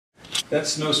That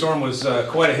snowstorm was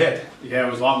quite a hit. Yeah,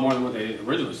 it was a lot more than what they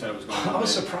originally said it was going to be. I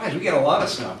was surprised. We got a lot of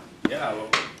snow. Yeah, well,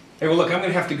 Hey, well, look, I'm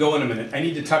going to have to go in a minute. I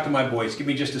need to talk to my boys. Give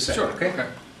me just a second, sure, okay?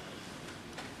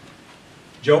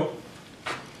 Joe,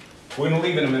 we're going to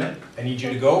leave in a minute. I need you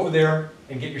to go over there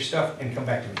and get your stuff and come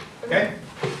back to me, okay?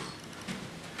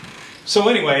 So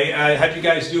anyway, how'd you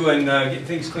guys do in getting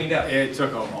things cleaned up? It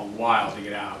took a while to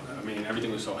get out. I mean,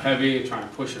 everything was so heavy, trying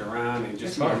to push it around and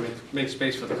just That's hard. make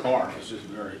space for the car. It was just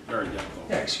very, very difficult.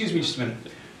 Yeah, excuse me just a minute.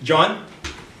 John?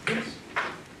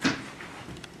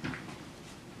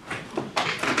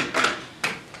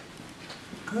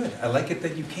 Good. I like it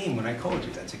that you came when I called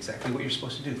you. That's exactly what you're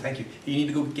supposed to do. Thank you. You need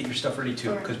to go get your stuff ready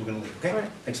too, because we're going to leave, okay? All right.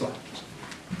 Thanks a lot.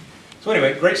 So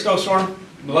anyway, great snowstorm.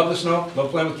 Love the snow.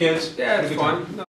 Love playing with kids. Yeah, Had a it's good time. fun.